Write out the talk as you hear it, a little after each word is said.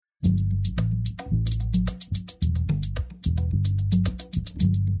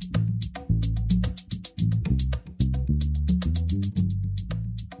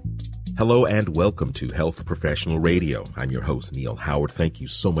Hello and welcome to Health Professional Radio. I'm your host, Neil Howard. Thank you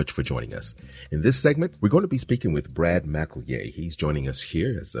so much for joining us. In this segment, we're going to be speaking with Brad McEllier. He's joining us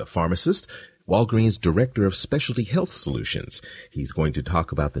here as a pharmacist, Walgreens Director of Specialty Health Solutions. He's going to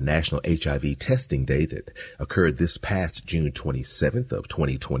talk about the National HIV Testing Day that occurred this past June 27th of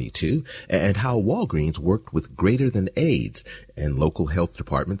 2022 and how Walgreens worked with Greater Than AIDS and local health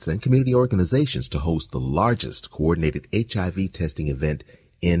departments and community organizations to host the largest coordinated HIV testing event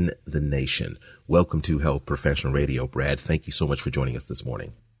in the nation. Welcome to Health Professional Radio, Brad. Thank you so much for joining us this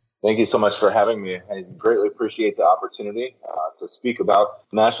morning. Thank you so much for having me. I greatly appreciate the opportunity to speak about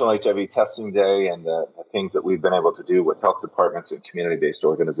National HIV Testing Day and the things that we've been able to do with health departments and community-based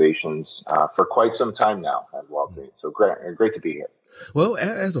organizations for quite some time now at Walgreens. So great to be here. Well,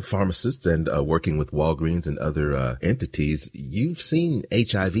 as a pharmacist and working with Walgreens and other entities, you've seen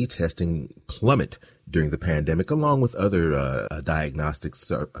HIV testing plummet during the pandemic, along with other diagnostic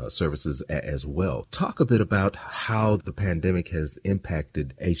services as well. Talk a bit about how the pandemic has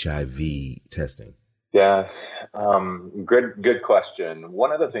impacted HIV testing. Yeah, good question.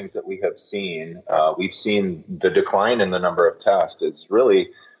 One of the things that we have seen, we've seen the decline in the number of tests. It's really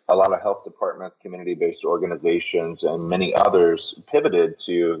a lot of health departments, community-based organizations, and many others pivoted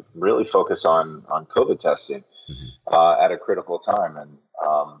to really focus on COVID testing at a critical time. And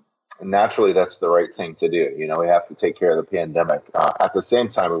naturally, that's the right thing to do. You know, we have to take care of the pandemic. At the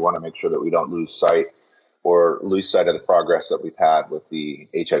same time, we want to make sure that we don't lose sight of the progress that we've had with the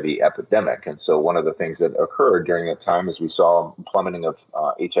HIV epidemic. And so one of the things that occurred during that time is we saw plummeting of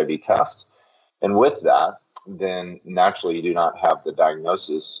HIV tests. And with that, then naturally you do not have the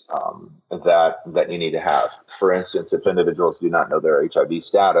diagnosis that you need to have. For instance, if individuals do not know their HIV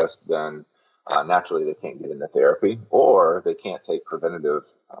status, then naturally they can't get into therapy or they can't take preventative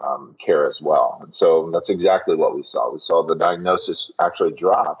care as well. And so that's exactly what we saw. We saw the diagnosis actually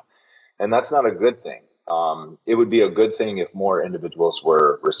drop, and that's not a good thing. It would be a good thing if more individuals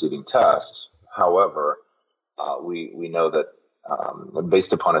were receiving tests. However, we know that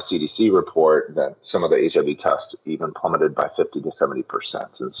based upon a CDC report that some of the HIV tests even plummeted by 50 to 70%.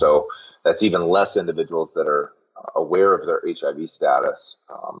 And so that's even less individuals that are aware of their HIV status,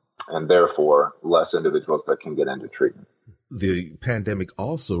 and therefore less individuals that can get into treatment. The pandemic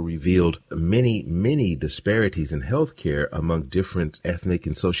also revealed many disparities in healthcare among different ethnic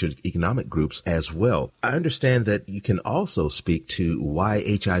and socioeconomic groups as well. I understand that you can also speak to why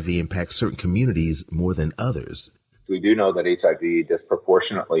HIV impacts certain communities more than others. We do know that HIV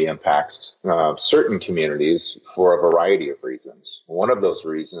disproportionately impacts certain communities for a variety of reasons. One of those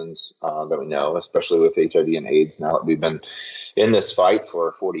reasons that we know, especially with HIV and AIDS, now that we've been in this fight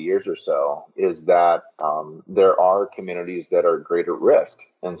for 40 years or so, is that there are communities that are at greater risk.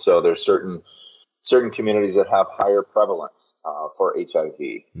 And so there's certain communities that have higher prevalence for HIV.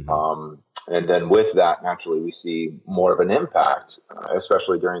 Mm-hmm. And then with that, naturally, we see more of an impact,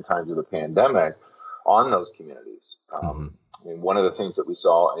 especially during times of the pandemic, on those communities. And one of the things that we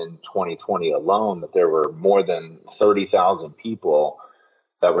saw in 2020 alone, that there were more than 30,000 people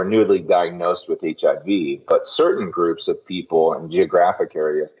that were newly diagnosed with HIV, but certain groups of people in geographic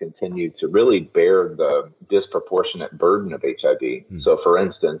areas continued to really bear the disproportionate burden of HIV. Mm-hmm. So, for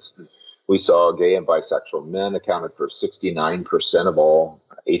instance, we saw gay and bisexual men accounted for 69% of all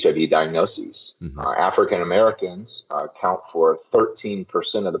HIV diagnoses. Mm-hmm. African Americans account for 13%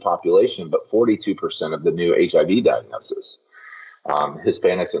 of the population, but 42% of the new HIV diagnosis.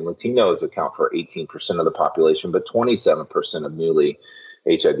 Hispanics and Latinos account for 18% of the population, but 27% of newly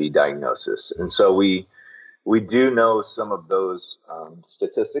HIV diagnosis. And so we do know some of those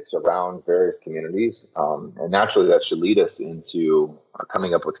statistics around various communities, and naturally that should lead us into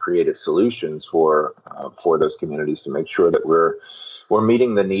coming up with creative solutions for those communities to make sure that we're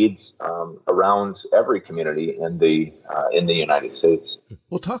meeting the needs around every community in the United States.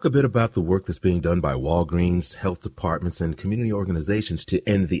 Well, talk a bit about the work that's being done by Walgreens, health departments, and community organizations to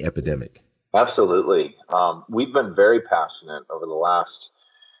end the epidemic. Absolutely. We've been very passionate over the last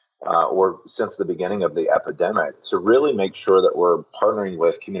or since the beginning of the epidemic to really make sure that we're partnering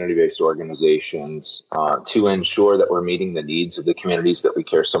with community-based organizations to ensure that we're meeting the needs of the communities that we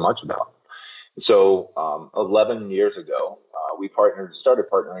care so much about. So 11 years ago, we started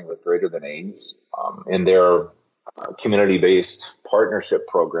partnering with Greater Than AIDS in their community-based partnership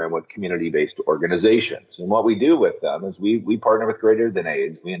program with community-based organizations. And what we do with them is we partner with Greater Than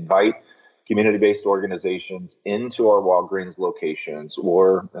AIDS. We invite community-based organizations into our Walgreens locations,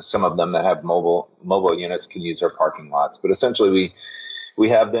 or some of them that have mobile units can use our parking lots. But essentially, we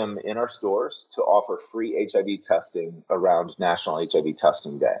have them in our stores to offer free HIV testing around National HIV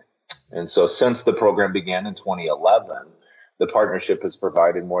Testing Day. And so since the program began in 2011, the partnership has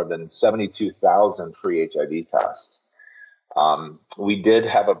provided more than 72,000 free HIV tests. We did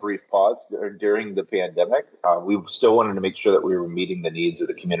have a brief pause during the pandemic. We still wanted to make sure that we were meeting the needs of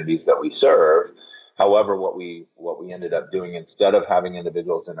the communities that we serve. However, what we ended up doing, instead of having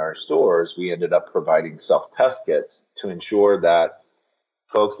individuals in our stores, we ended up providing self-test kits to ensure that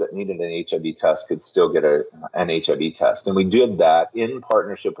folks that needed an HIV test could still get an HIV test. And we did that in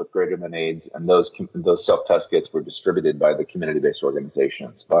partnership with Greater Than AIDS, and those self-test kits were distributed by the community-based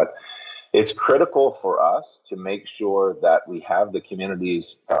organizations. But it's critical for us to make sure that we have the communities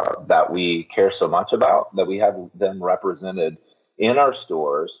that we care so much about, that we have them represented in our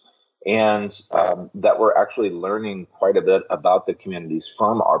stores, and that we're actually learning quite a bit about the communities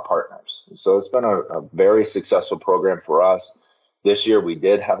from our partners. So it's been a very successful program for us. This year, we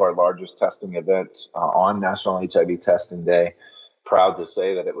did have our largest testing event on National HIV Testing Day. Proud to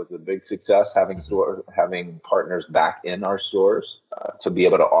say that it was a big success having partners back in our stores to be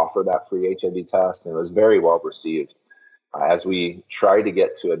able to offer that free HIV test. And it was very well received as we try to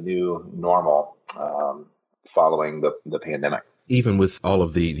get to a new normal following the pandemic. Even with all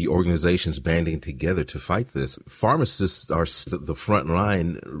of the organizations banding together to fight this, pharmacists are the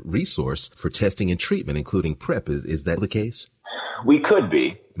frontline resource for testing and treatment, including PrEP. Is that the case? We could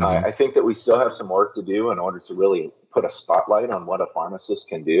be. Mm-hmm. I think that we still have some work to do in order to really put a spotlight on what a pharmacist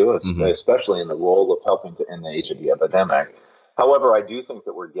can do, especially in the role of helping to end the HIV epidemic. However, I do think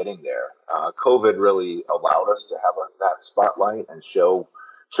that we're getting there. COVID really allowed us to have that spotlight and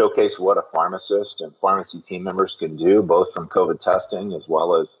showcase what a pharmacist and pharmacy team members can do, both from COVID testing as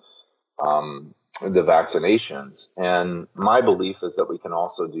well as the vaccinations. And my belief is that we can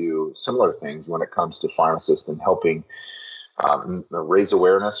also do similar things when it comes to pharmacists and helping raise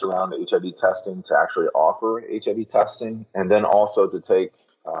awareness around HIV testing, to actually offer HIV testing, and then also to take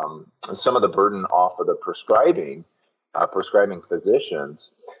some of the burden off of the prescribing physicians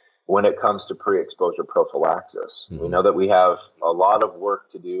when it comes to pre-exposure prophylaxis. Mm-hmm. We know that we have a lot of work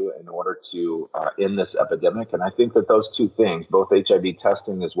to do in order to end this epidemic, and I think that those two things, both HIV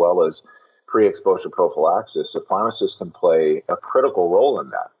testing as well as pre-exposure prophylaxis, a pharmacist can play a critical role in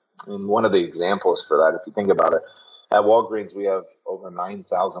that. And one of the examples for that, if you think about it, at Walgreens, we have over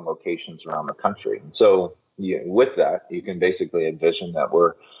 9,000 locations around the country. And so with that, you can basically envision that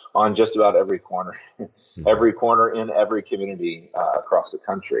we're on just about every corner in every community across the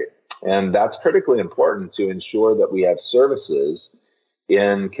country. And that's critically important to ensure that we have services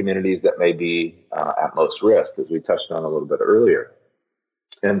in communities that may be at most risk, as we touched on a little bit earlier.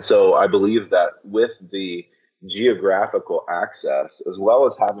 And so I believe that with the geographical access, as well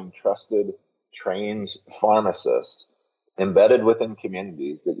as having trusted, trained pharmacists embedded within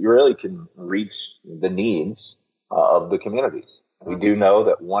communities, that you really can reach the needs of the communities. We do know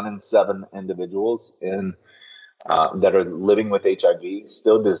that 1 in 7 individuals that are living with HIV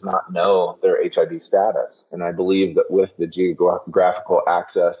still does not know their HIV status. And I believe that with the geographical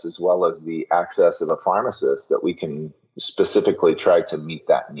access as well as the access of a pharmacist, that we can specifically try to meet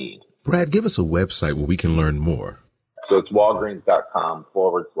that need. Brad, give us a website where we can learn more. So it's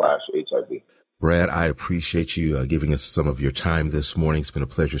walgreens.com/HIV. Brad, I appreciate you giving us some of your time this morning. It's been a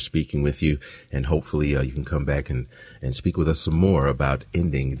pleasure speaking with you, and hopefully you can come back and speak with us some more about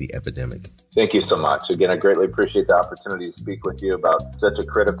ending the epidemic. Thank you so much. Again, I greatly appreciate the opportunity to speak with you about at a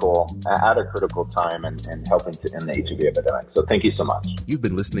critical time and helping to end the HIV epidemic. So thank you so much. You've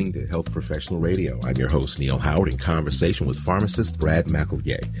been listening to Health Professional Radio. I'm your host, Neil Howard, in conversation with pharmacist Brad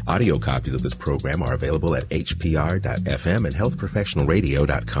McElvey. Audio copies of this program are available at hpr.fm and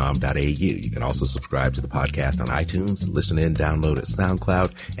healthprofessionalradio.com.au. You can also subscribe to the podcast on iTunes, listen in, download at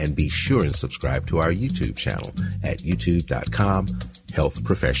SoundCloud, and be sure and subscribe to our YouTube channel at youtube.com/Health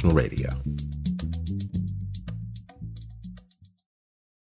Professional Radio.